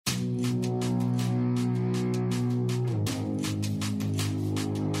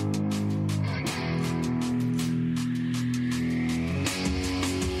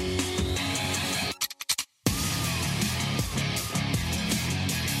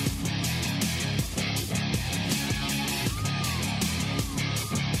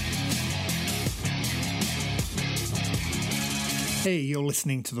Hey, you're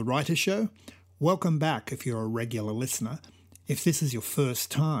listening to The Writer Show. Welcome back if you're a regular listener. If this is your first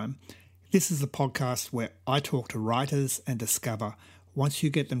time, this is the podcast where I talk to writers and discover once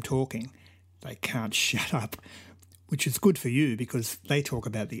you get them talking, they can't shut up, which is good for you because they talk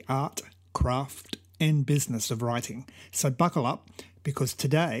about the art, craft and business of writing. So buckle up because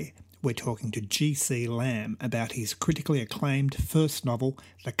today we're talking to G.C. Lamb about his critically acclaimed first novel,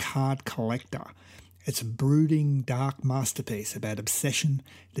 The Card Collector. It's a brooding, dark masterpiece about obsession,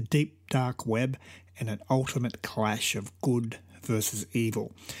 the deep, dark web, and an ultimate clash of good versus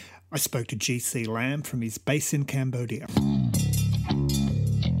evil. I spoke to G.C. Lamb from his base in Cambodia.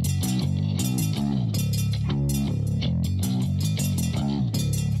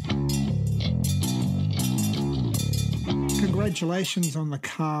 Congratulations on The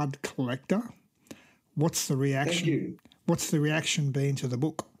Card Collector. What's the reaction? Thank you. What's the reaction been to the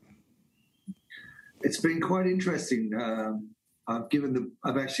book? It's been quite interesting.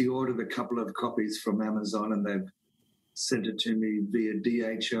 I've actually ordered a couple of copies from Amazon, and they've sent it to me via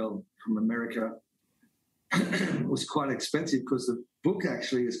DHL from America. It was quite expensive because the book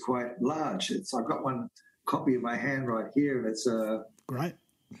actually is quite large. I've got one copy in my hand right here, and it's Great.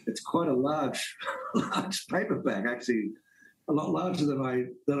 It's quite a large paperback. Actually, a lot larger than I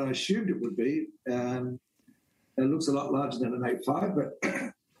assumed it would be. It looks a lot larger than an A5, but.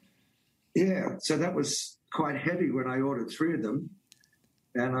 Yeah, so that was quite heavy when I ordered 3 of them,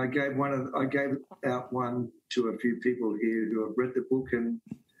 and I gave out one to a few people here who have read the book, and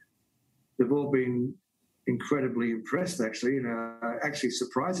they've all been incredibly impressed. Actually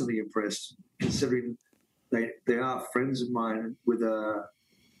surprisingly impressed, considering they are friends of mine without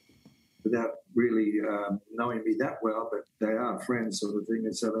really knowing me that well, but they are friends, sort of thing,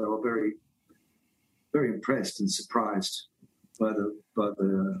 and so they were very, very impressed and surprised by the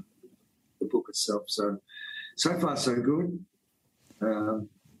book itself. So far so good. I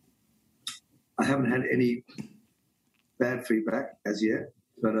haven't had any bad feedback as yet,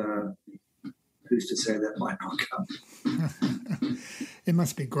 but who's to say that might not come? It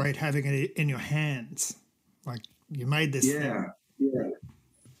must be great having it in your hands. Like you made this thing. Yeah.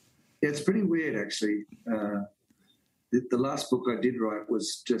 It's pretty weird, actually. The last book I did write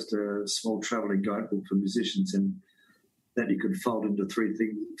was just a small travelling guidebook for musicians, and that you could fold into three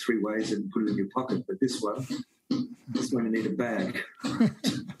ways and put it in your pocket. But this one you need a bag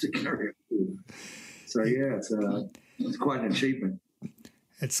to carry it. So yeah, it's quite an achievement.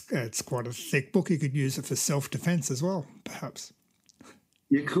 It's quite a thick book. You could use it for self-defense as well, perhaps.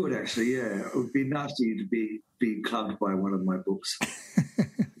 You could actually, yeah. It would be nasty to be clubbed by one of my books.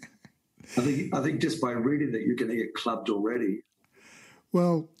 I think just by reading that you're going to get clubbed already.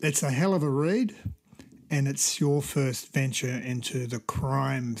 Well, it's a hell of a read. And it's your first venture into the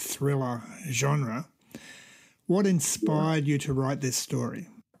crime thriller genre. What inspired you to write this story?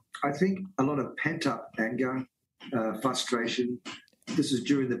 I think a lot of pent-up anger, frustration. This was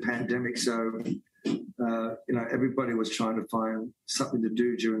during the pandemic, so everybody was trying to find something to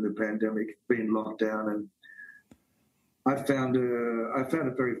do during the pandemic, being locked down, and I found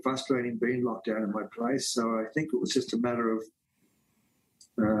it very frustrating being locked down in my place. So I think it was just a matter of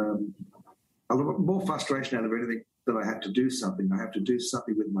a lot more frustration out of anything that I had to do something. I have to do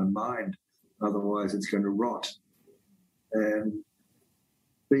something with my mind, otherwise it's going to rot. And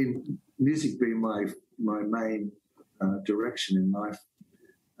music being my main direction in life,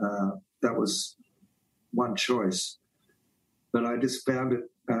 that was one choice. But I just found it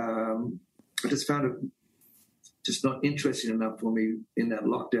just not interesting enough for me in that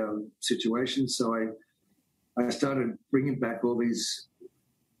lockdown situation. So I started bringing back all these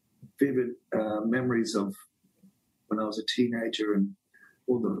vivid memories of when I was a teenager and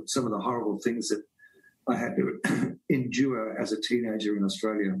some of the horrible things that I had to endure as a teenager in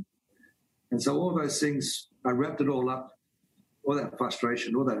Australia. And so all those things, I wrapped it all up, all that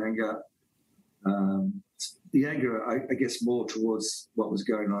frustration, all that anger, the anger, I guess, more towards what was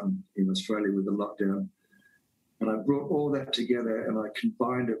going on in Australia with the lockdown. And I brought all that together and I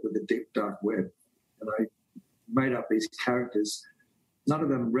combined it with the deep, dark web. And I made up these characters. None of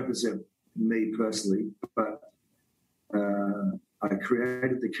them represent me personally, but I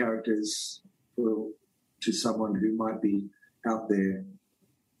created the characters to someone who might be out there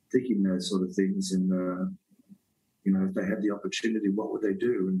thinking those sort of things, and if they had the opportunity, what would they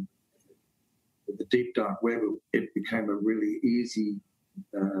do? And with the deep dark web, it became a really easy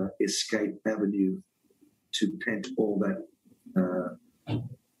escape avenue to pent all that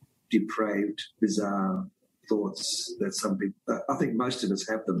depraved, bizarre thoughts that some people, I think most of us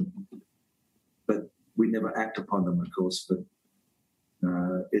have them, but we never act upon them, of course. But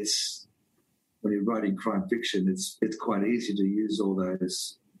it's when you're writing crime fiction, it's quite easy to use all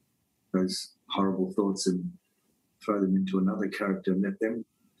those horrible thoughts and throw them into another character and let them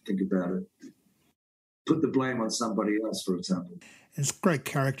think about it. Put the blame on somebody else, for example. It's great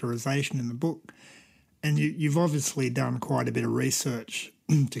characterisation in the book. And you've obviously done quite a bit of research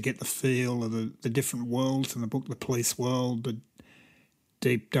to get the feel of the different worlds in the book, the police world, the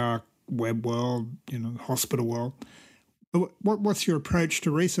deep, dark web world, hospital world. What's your approach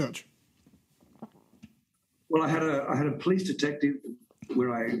to research? Well, I had a police detective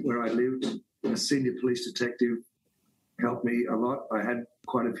where I lived. A senior police detective helped me a lot. I had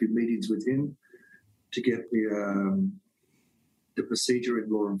quite a few meetings with him to get the procedure in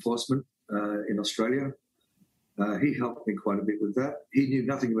law enforcement in Australia. He helped me quite a bit with that. He knew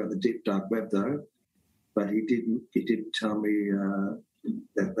nothing about the deep dark web though, but he did tell me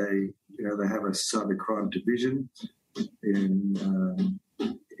that they have a cybercrime division in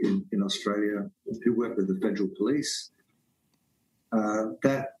Australia who work with the federal police.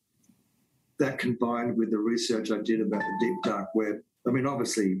 That combined with the research I did about the deep dark web. I mean,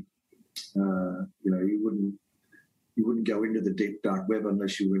 obviously, you wouldn't go into the deep dark web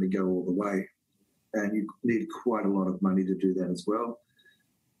unless you really go all the way, and you need quite a lot of money to do that as well.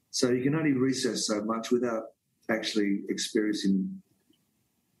 So you can only research so much without actually experiencing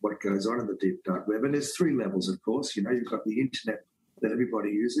what goes on in the deep dark web. And there's 3 levels, of course. You've got the internet that everybody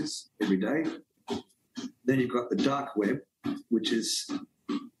uses every day. Then you've got the dark web, which is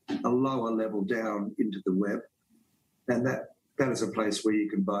a lower level down into the web, and that is a place where you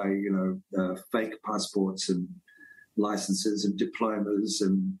can buy, fake passports and licenses and diplomas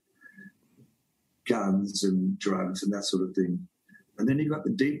and guns and drugs and that sort of thing. And then you've got the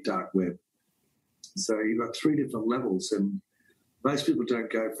deep dark web. So you've got 3 different levels, and most people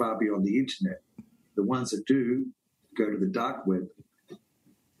don't go far beyond the internet. The ones that do go to the dark web.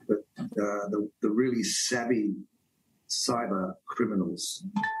 But the really savvy cyber criminals,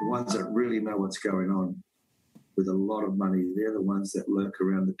 the ones that really know what's going on with a lot of money, they're the ones that lurk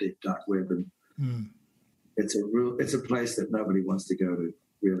around the deep dark web, and it's a place that nobody wants to go to.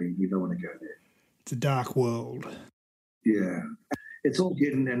 Really, you don't want to go there. It's a dark world. Yeah, it's all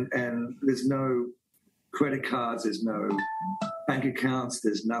hidden, and there's no credit cards, there's no bank accounts,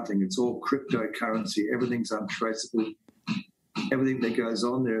 there's nothing. It's all cryptocurrency. Everything's untraceable. Everything that goes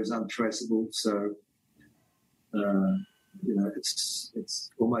on there is untraceable. So. It's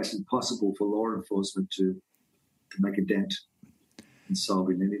almost impossible for law enforcement to make a dent in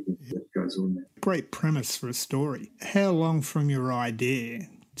solving anything that goes on there. Great premise for a story. How long from your idea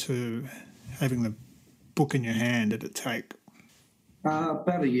to having the book in your hand did it take?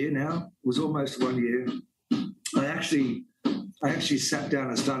 About a year now. It was almost 1 year. I actually sat down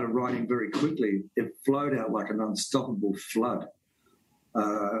and started writing very quickly. It flowed out like an unstoppable flood.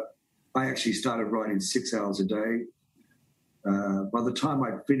 I actually started writing 6 hours a day. By the time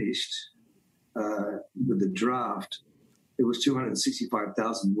I finished with the draft, it was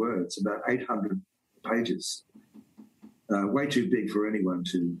 265,000 words, about 800 pages. Way too big for anyone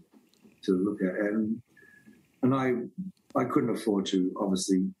to look at. And I couldn't afford to,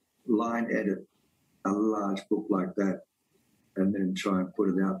 obviously, line edit a large book like that and then try and put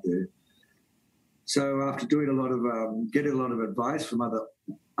it out there. So after doing getting a lot of advice from other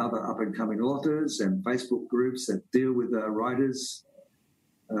up-and-coming authors and Facebook groups that deal with writers,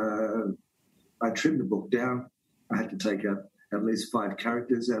 I trimmed the book down. I had to take out at least 5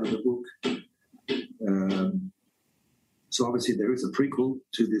 characters out of the book. So obviously there is a prequel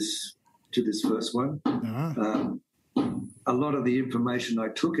to this first one. Uh-huh. A lot of the information I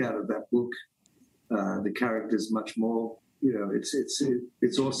took out of that book, the characters much more.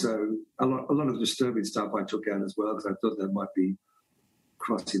 It's also a lot of disturbing stuff I took out as well, because I thought that might be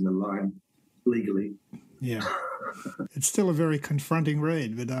crossing the line legally. Yeah. It's still a very confronting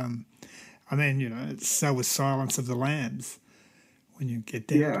read, but so was Silence of the Lambs when you get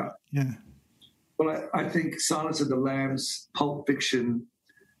down to it. Yeah. Well, I think Silence of the Lambs, Pulp Fiction,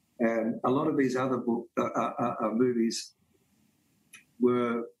 and a lot of these other movies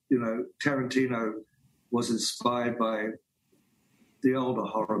were, Tarantino was inspired by the older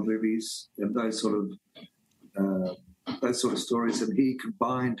horror movies and those sort of stories, and he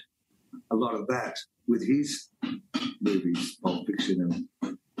combined a lot of that with his movies, Pulp Fiction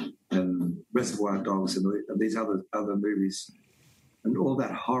and Reservoir Dogs and these other movies, and all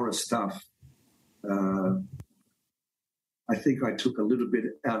that horror stuff. I think I took a little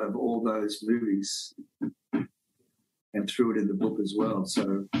bit out of all those movies and threw it in the book as well.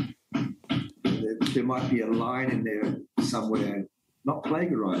 So there might be a line in there somewhere, not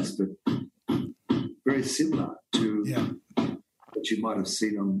plagiarized, but very similar to what you might have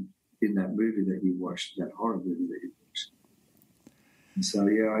seen in that movie that you watched, that horror movie that you watched. And so,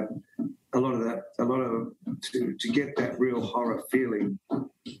 yeah, to get that real horror feeling,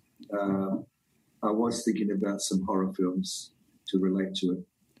 I was thinking about some horror films to relate to it.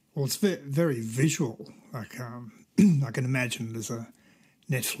 Well, it's very visual. Like I can imagine it as a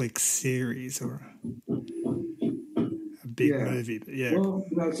Netflix series or a big movie. But yeah. Well,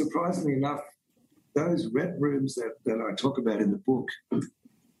 surprisingly enough, those red rooms that I talk about in the book,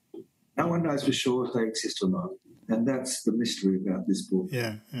 no one knows for sure if they exist or not. And that's the mystery about this book.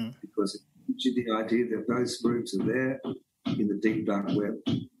 Yeah. Because it gives you the idea that those rooms are there in the deep, dark web.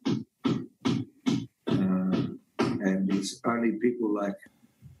 And it's only people like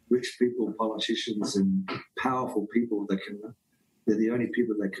rich people, politicians, and powerful people they're the only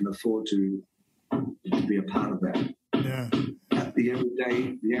people that can afford to be a part of that. Yeah. The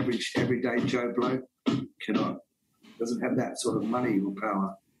average everyday Joe Bloke doesn't have that sort of money or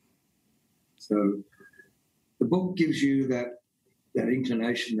power. So the book gives you that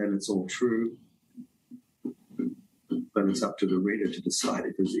inclination that it's all true, but it's up to the reader to decide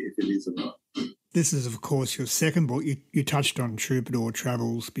if it is or not. This is, of course, your second book. You touched on Troubadour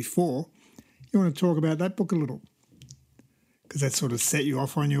Travels before. You want to talk about that book a little? Because that sort of set you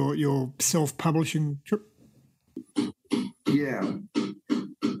off on your self-publishing trip. Yeah.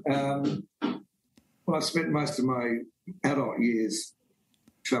 Well, I spent most of my adult years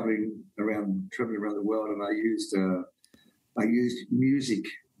traveling around the world, and I used music,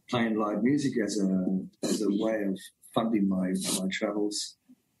 playing live music as a way of funding my travels,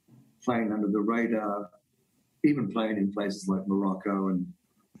 playing under the radar, even playing in places like Morocco and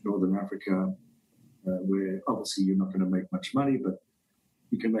Northern Africa, where obviously you're not going to make much money, but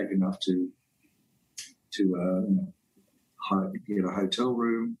you can make enough to get a hotel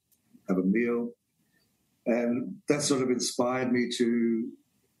room, have a meal. And that sort of inspired me to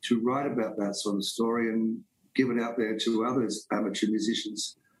write about that sort of story and give it out there to others, amateur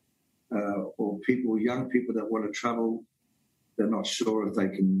musicians or young people that want to travel. They're not sure if they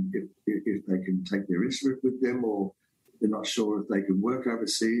can take their instrument with them, or they're not sure if they can work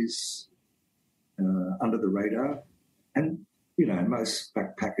overseas under the radar. And, most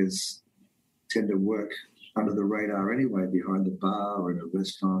backpackers tend to work under the radar anyway, behind a bar or in a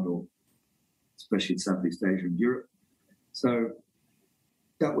restaurant, or especially in Southeast Asia and Europe. So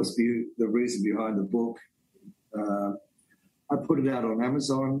that was the reason behind the book. I put it out on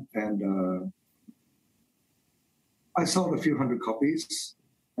Amazon, and I sold a few hundred copies.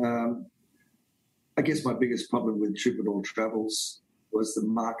 I guess my biggest problem with Troubadour Travels was the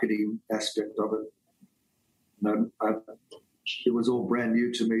marketing aspect of it. It was all brand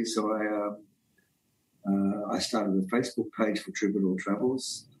new to me, so I started a Facebook page for Troubadour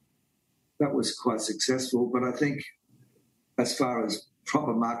Travels. That was quite successful, but I think as far as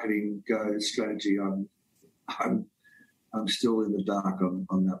proper marketing goes, strategy, I'm still in the dark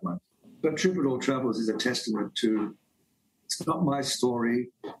on that one. But Troubadour Travels is a testament to, it's not my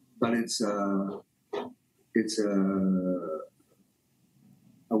story, but it's a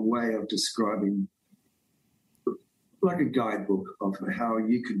way of describing, like a guidebook of how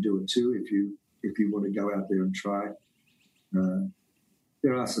you can do it too if you want to go out there and try.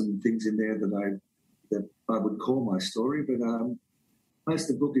 There are some things in there that I would call my story, but most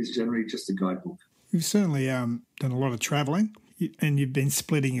of the book is generally just a guidebook. You've certainly done a lot of travelling, and you've been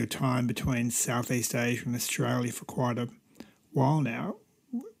splitting your time between Southeast Asia and Australia for quite a while now.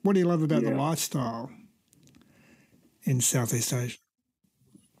 What do you love about the lifestyle in Southeast Asia?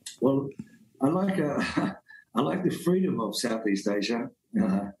 Well, I like the freedom of SoutheastSia.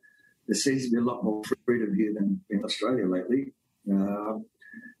 There seems to be a lot more freedom here than in Australia lately.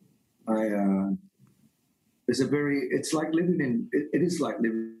 It's like living in, it is like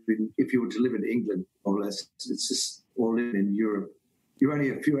living, if you were to live in England or less, it's just, or living in Europe. You're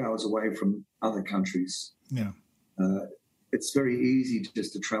only a few hours away from other countries. Yeah. It's very easy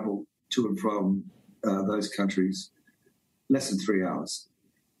just to travel to and from those countries, less than 3 hours.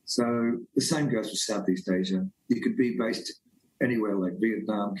 So the same goes for Southeast Asia. You could be based anywhere like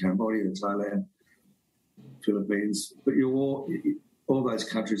Vietnam, Cambodia, Thailand, Philippines, but all those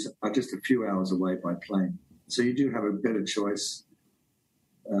countries are just a few hours away by plane. So you do have a better choice.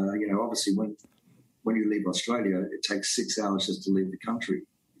 Obviously when you leave Australia, it takes 6 hours just to leave the country.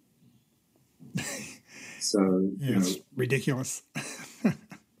 So, it's ridiculous.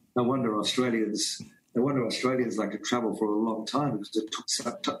 No wonder Australians like to travel for a long time, because it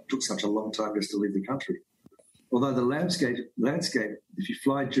took such a long time just to leave the country. Although the landscape, if you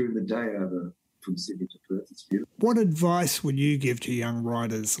fly during the day over from Sydney to Perth, it's beautiful. What advice would you give to young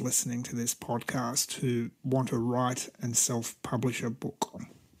writers listening to this podcast who want to write and self-publish a book?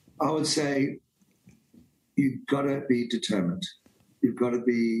 I would say you've got to be determined. You've got to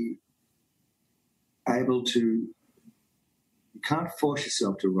be able to, you can't force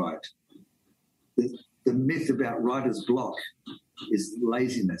yourself to write. The myth about writer's block is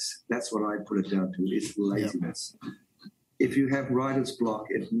laziness. That's what I put it down to, is laziness. Yep. If you have writer's block,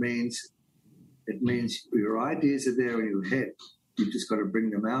 it means your ideas are there in your head. You've just got to bring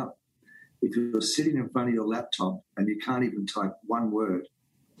them out. If you're sitting in front of your laptop and you can't even type one word,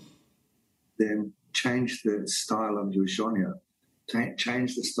 then change the style of your genre.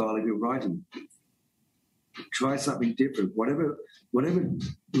 Change the style of your writing. Try something different. Whatever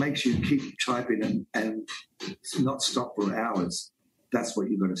makes you keep typing and not stop for hours, that's what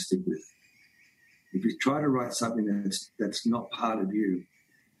you've got to stick with. If you try to write something that's not part of you,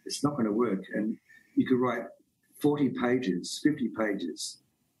 it's not going to work. And you could write 40 pages, 50 pages,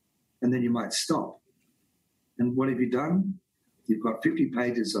 and then you might stop. And what have you done? You've got 50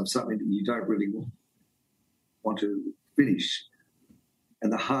 pages of something that you don't really want to finish.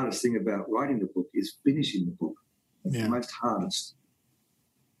 And the hardest thing about writing the book is finishing the book. It's the most hardest.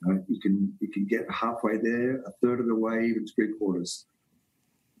 You can get halfway there, a third of the way, even 3/4.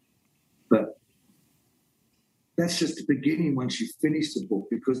 But that's just the beginning once you finish the book,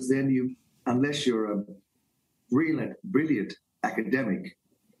 because then unless you're a brilliant academic,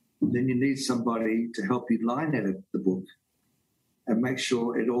 then you need somebody to help you line edit the book and make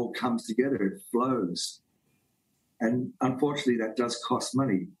sure it all comes together, it flows. And unfortunately, that does cost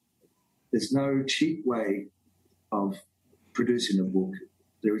money. There's no cheap way of producing a book.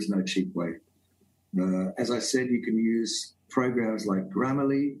 There is no cheap way. As I said, you can use programs like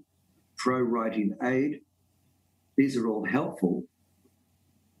Grammarly, ProWriting Aid. These are all helpful,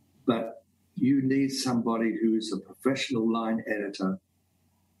 but you need somebody who's a professional line editor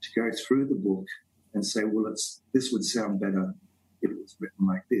to go through the book and say, well, this would sound better if it was written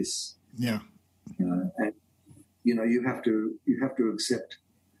like this. Yeah. And you have to accept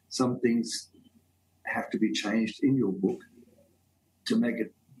some things have to be changed in your book to make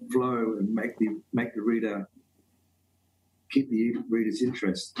it flow and make the reader, keep the reader's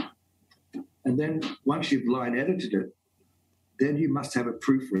interest. And then once you've line edited it, then you must have it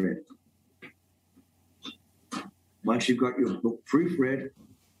proofread. Once you've got your book proofread,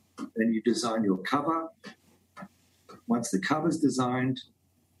 then you design your cover. Once the cover's designed,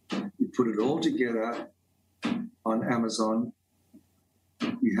 you put it all together on Amazon.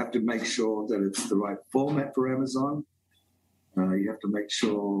 You have to make sure that it's the right format for Amazon. You have to make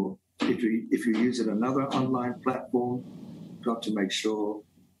sure if you use another online platform, you've got to make sure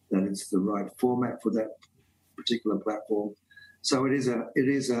that it's the right format for that particular platform. So it is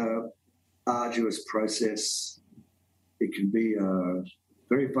a arduous process. It can be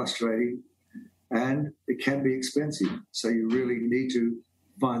very frustrating, and it can be expensive. So you really need to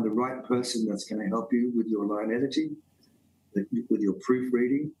find the right person that's going to help you with your line editing, with your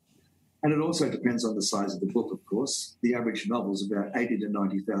proofreading. And it also depends on the size of the book, of course. The average novel is about 80 to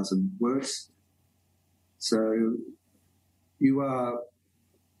 90,000 words. So you are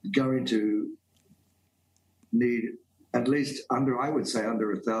going to need at least under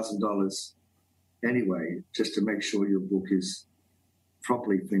 $1,000 anyway, just to make sure your book is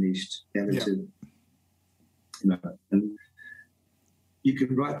properly finished, edited. Yeah. And you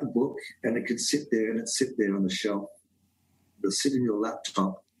can write the book and it can sit there on the shelf. It'll sit in your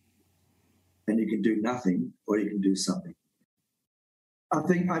laptop and you can do nothing or you can do something. I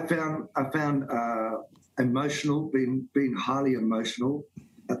think I found emotional, being highly emotional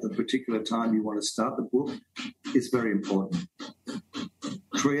at the particular time you want to start the book is very important.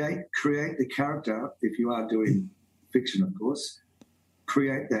 Create the character, if you are doing fiction, of course.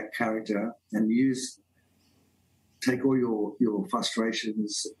 Create that character and take all your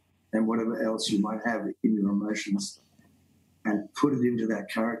frustrations and whatever else you might have in your emotions and put it into that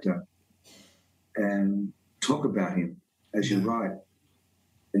character and talk about him as you write.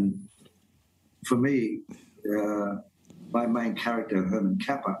 And for me, my main character, Herman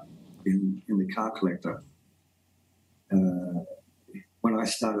Kappa, in The Car Collector, when I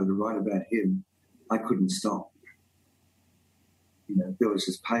started to write about him, I couldn't stop. There was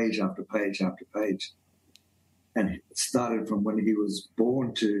just page after page after page. And it started from when he was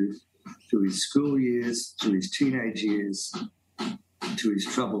born to his school years, to his teenage years, to his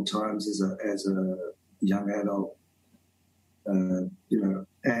troubled times as a young adult.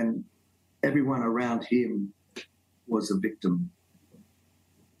 And everyone around him was a victim,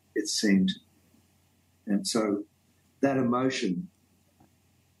 it seemed. And so that emotion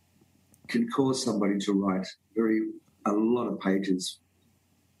can cause somebody to write a lot of pages.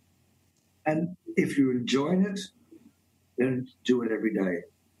 And if you're enjoying it, then do it every day.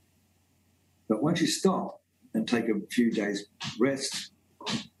 But once you stop and take a few days rest,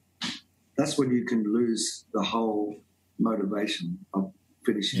 that's when you can lose the whole motivation of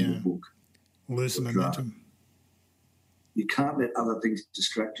finishing the book. Lose the momentum. You can't let other things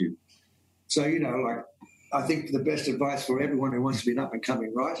distract you. So, I think the best advice for everyone who wants to be an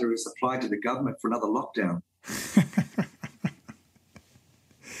up-and-coming writer is apply to the government for another lockdown.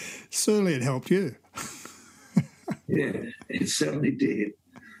 Certainly it helped you. Yeah, it certainly did.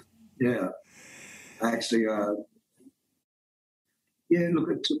 Yeah. Actually, look,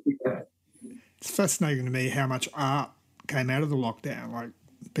 it took me back. It's fascinating to me how much art came out of the lockdown, like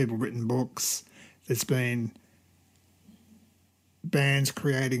people written books. There's been bands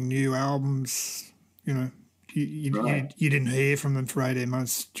creating new albums, You didn't hear from them for 18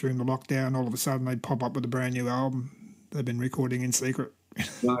 months during the lockdown. All of a sudden, they'd pop up with a brand new album they've been recording in secret.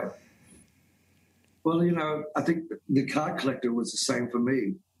 Right. Well, I think The Card Collector was the same for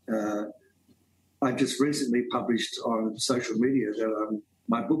me. I just recently published on social media that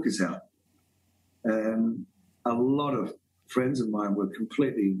my book is out. And a lot of friends of mine were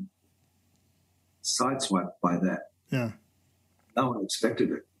completely sideswiped by that. Yeah. No one expected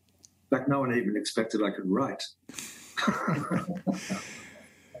it. In fact, no one even expected I could write.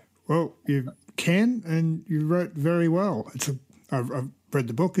 Well, you can, and you wrote very well. I've read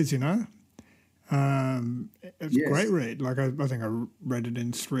the book, as you know. It's a great read. Like I think I read it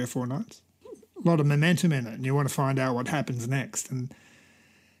in 3 or 4 nights. A lot of momentum in it, and you want to find out what happens next. And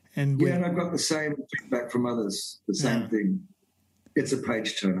I've got the same feedback from others. The same thing. It's a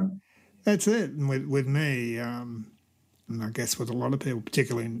page turner. That's it. And with me, and I guess with a lot of people,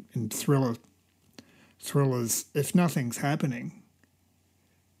 particularly in thrillers, if nothing's happening,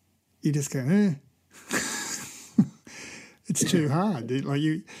 you just go, it's too hard. Like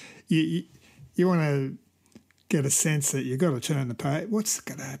you want to get a sense that you've got to turn the page. What's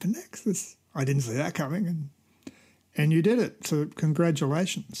going to happen next? I didn't see that coming, and you did it. So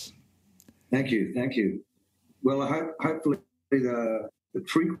congratulations. Thank you. Well, hopefully the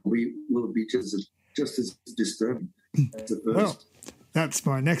prequel will be just as disturbing as the first. Well, that's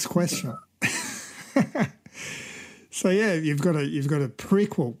my next question. So you've got a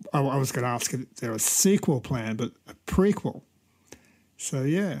prequel. I was going to ask if there was a sequel plan, but a prequel. So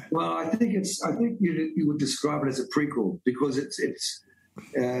yeah. Well, I think you would describe it as a prequel because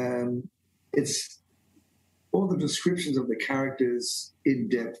it's all the descriptions of the characters in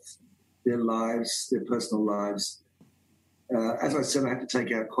depth, their lives, their personal lives. As I said, I had to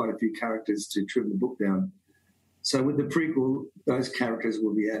take out quite a few characters to trim the book down. So with the prequel, those characters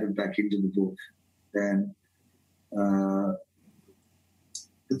will be added back into the book. And the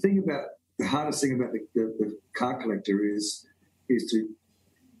hardest thing about the Card Collector is to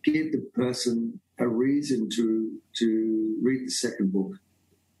give the person a reason to read the second book.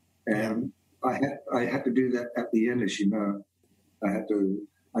 And I had to do that at the end, as you know. I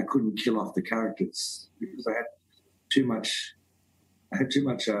couldn't kill off the characters because I had too much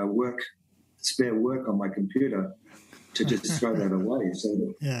spare work on my computer to just throw that away.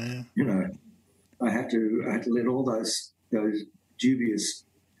 So that, I had to let all those dubious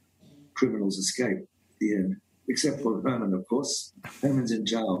criminals escape at the end, except for Herman, of course. Herman's in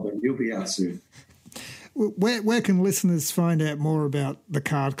jail, but he'll be out soon. Where can listeners find out more about The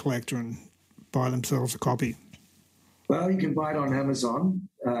Card Collector and buy themselves a copy? Well, you can buy it on Amazon.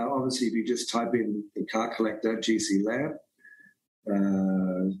 Obviously, if you just type in The Card Collector, GC Lamb,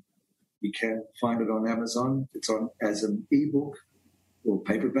 you can find it on Amazon. It's on as an ebook or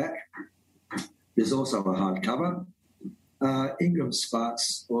paperback. There's also a hardcover. Ingram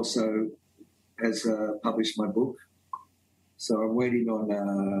Sparks also has published my book, so I'm waiting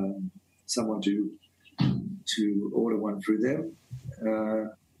on someone to order one through them.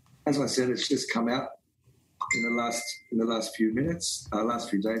 As I said, it's just come out in the last few days,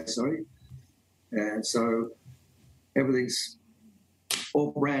 sorry, and so everything's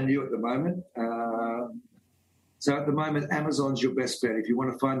all brand new at the moment. So at the moment, Amazon's your best bet. If you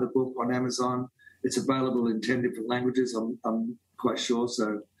want to find the book on Amazon, it's available in 10 different languages, I'm quite sure.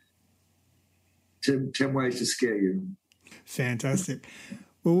 So 10 ways to scare you. Fantastic.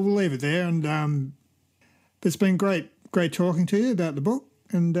 Well, we'll leave it there. And it's been great talking to you about the book.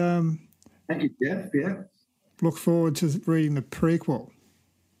 And thank you, Jeff. Yeah. Look forward to reading the prequel.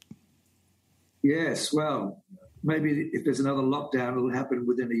 Yes, well, maybe if there's another lockdown, it'll happen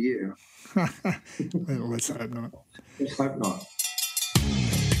within a year. Well, let's hope not. Let's hope not.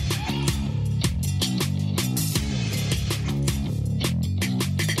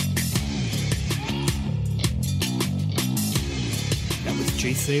 That was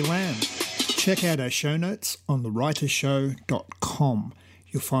GC Lamb. Check out our show notes on thewritershow.com.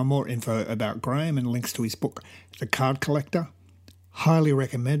 You'll find more info about Graham and links to his book, The Card Collector. Highly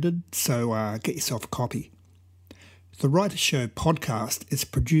recommended, so get yourself a copy. The Writer Show podcast is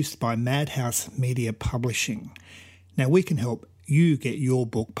produced by Madhouse Media Publishing. Now we can help you get your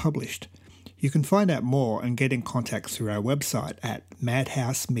book published. You can find out more and get in contact through our website at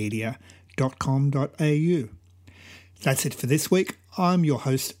madhousemedia.com.au. That's it for this week. I'm your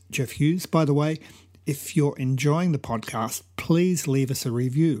host, Jeff Hughes. By the way, if you're enjoying the podcast, please leave us a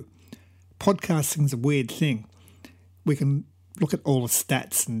review. Podcasting's a weird thing. We can look at all the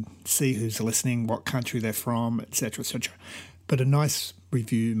stats and see who's listening, what country they're from, etc., etc. But a nice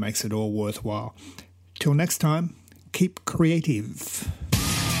review makes it all worthwhile. Till next time, keep creative.